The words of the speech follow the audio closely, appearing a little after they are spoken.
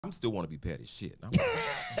I'm still want to be petty. Shit.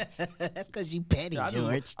 That's because you petty,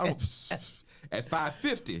 George. At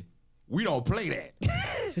 550, we don't play that.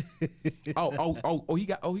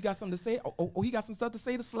 He got something to say. He got some stuff to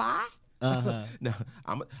say to Sly. Now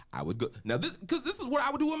I would go now because this is what I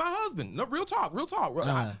would do with my husband. No, real talk.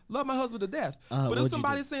 I love my husband to death. But if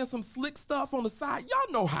somebody's saying some slick stuff on the side,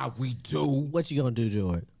 y'all know how we do. What you gonna do,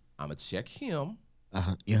 George? I'm gonna check him.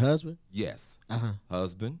 Your husband? Yes.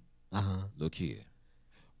 Husband. Look here.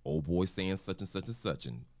 Old boy saying such and such and such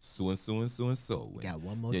and so and so and so and so. Got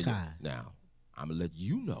one more time. Now I'm gonna let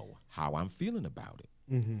you know how I'm feeling about it.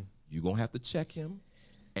 You're gonna have to check him,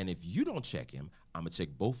 and if you don't check him, I'm gonna check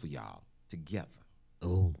both of y'all together.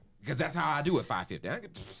 Oh, because that's how I do it.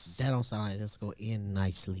 550. That don't sound like that's gonna end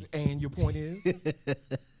nicely. And your point is,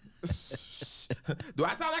 do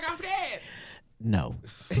I sound like I'm scared? No.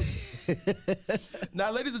 Now,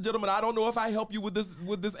 ladies and gentlemen, I don't know if I help you with this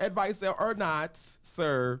advice or not,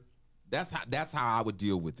 sir. That's how I would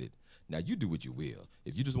deal with it. Now, you do what you will.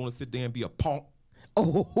 If you just want to sit there and be a punk,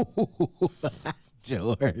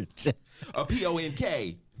 George, a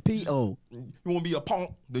P-O-N-K. P-O. You want to be a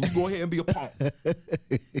punk, then you go ahead and be a punk.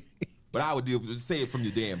 But I would say it from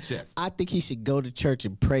your damn chest. I think he should go to church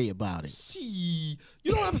and pray about it. Gee,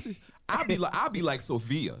 you know what I'm saying? I'll be like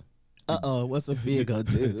Sophia. What's Sophia gonna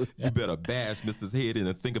do? You better bash Mr.'s head in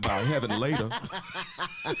and think about heaven later.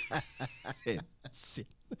 Shit.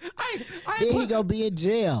 Then he gonna be in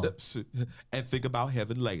jail. And think about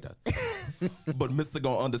heaven later. But Mr.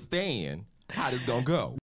 gonna understand how this gonna go.